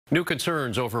New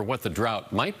concerns over what the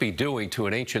drought might be doing to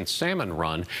an ancient salmon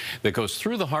run that goes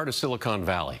through the heart of Silicon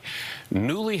Valley.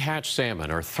 Newly hatched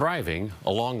salmon are thriving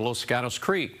along Los Gatos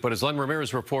Creek, but as Len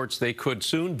Ramirez reports, they could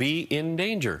soon be in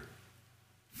danger.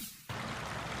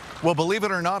 Well, believe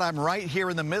it or not, I'm right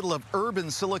here in the middle of urban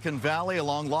Silicon Valley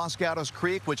along Los Gatos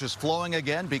Creek, which is flowing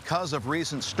again because of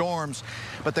recent storms.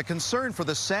 But the concern for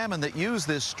the salmon that use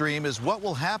this stream is what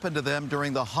will happen to them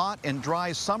during the hot and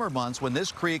dry summer months when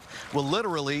this creek will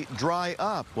literally dry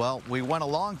up. Well, we went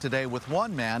along today with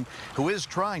one man who is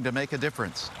trying to make a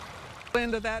difference.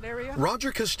 Into that area?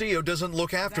 Roger Castillo doesn't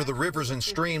look after the rivers and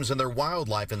streams and their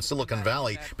wildlife in Silicon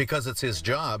Valley because it's his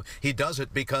job. He does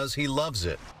it because he loves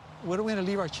it. Where are we going to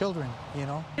leave our children, you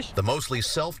know? The mostly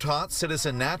self-taught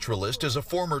citizen naturalist is a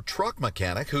former truck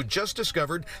mechanic who just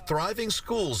discovered thriving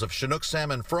schools of Chinook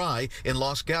salmon fry in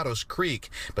Los Gatos Creek.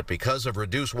 But because of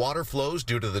reduced water flows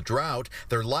due to the drought,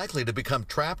 they're likely to become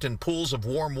trapped in pools of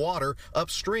warm water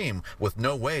upstream with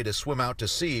no way to swim out to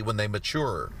sea when they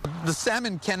mature. The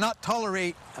salmon cannot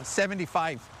tolerate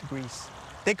 75 degrees.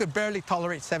 They could barely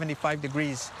tolerate 75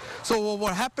 degrees. So what will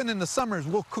happen in the summer is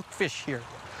we'll cook fish here.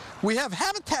 We have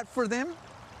habitat for them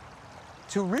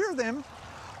to rear them,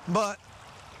 but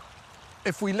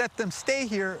if we let them stay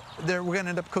here, we're going to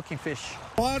end up cooking fish.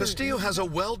 Castillo has a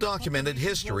well-documented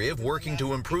history of working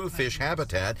to improve fish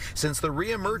habitat since the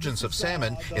re-emergence of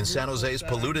salmon in San Jose's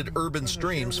polluted urban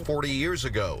streams 40 years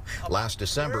ago. Last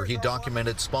December, he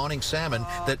documented spawning salmon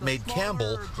that made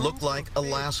Campbell look like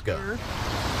Alaska.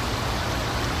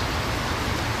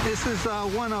 This is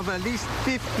one of at least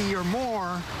 50 or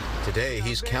more. Today,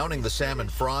 he's counting the salmon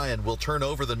fry and will turn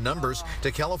over the numbers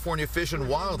to California Fish and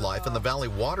Wildlife and the Valley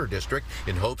Water District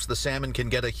in hopes the salmon can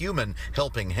get a human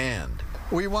helping hand.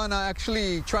 We want to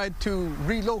actually try to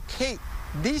relocate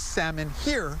these salmon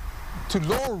here to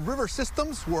lower river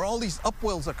systems where all these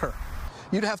upwells occur.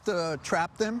 You'd have to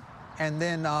trap them and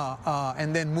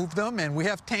then move them, and we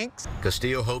have tanks.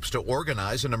 Castillo hopes to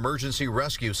organize an emergency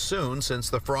rescue soon since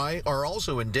the fry are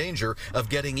also in danger of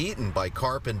getting eaten by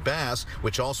carp and bass,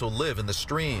 which also live in the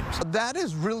streams. That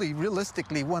is really,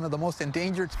 realistically, one of the most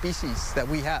endangered species that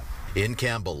we have. In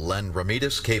Campbell, Len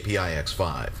Ramirez,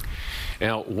 KPIX5.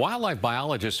 Now, wildlife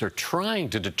biologists are trying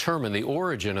to determine the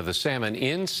origin of the salmon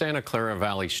in Santa Clara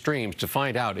Valley streams to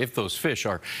find out if those fish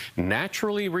are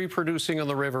naturally reproducing on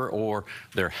the river or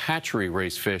they're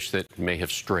hatchery-raised fish that may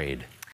have strayed.